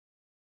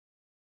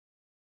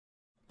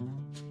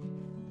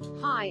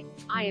Hi,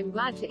 I am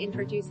glad to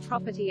introduce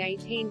property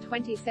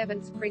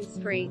 1827 Spring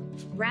Street,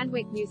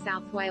 Randwick, New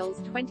South Wales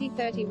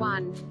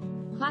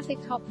 2031. Classic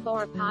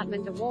top-floor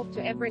apartment, a walk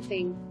to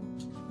everything.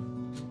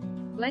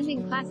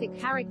 Blending classic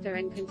character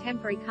and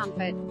contemporary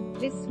comfort,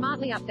 this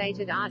smartly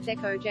updated Art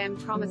Deco gem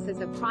promises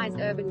a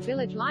prized urban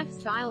village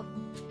lifestyle.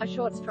 A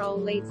short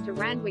stroll leads to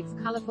Randwick's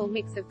colourful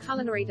mix of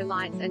culinary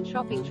delights and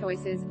shopping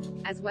choices,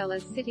 as well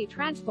as city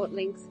transport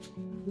links.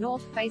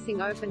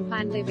 North-facing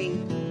open-plan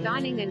living,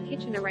 dining and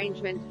kitchen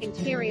arrangement,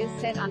 interiors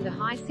set under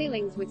high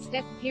ceilings with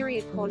stepped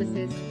period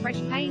cornices, fresh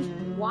paint,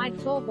 wide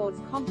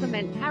floorboards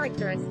complement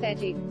character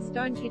aesthetic,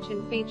 stone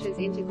kitchen features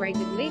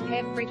integrated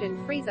leak-air fridge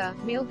and freezer,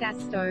 meal gas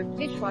stove,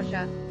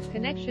 dishwasher,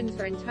 connections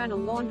for internal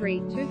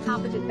laundry, 2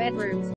 carpeted bedrooms,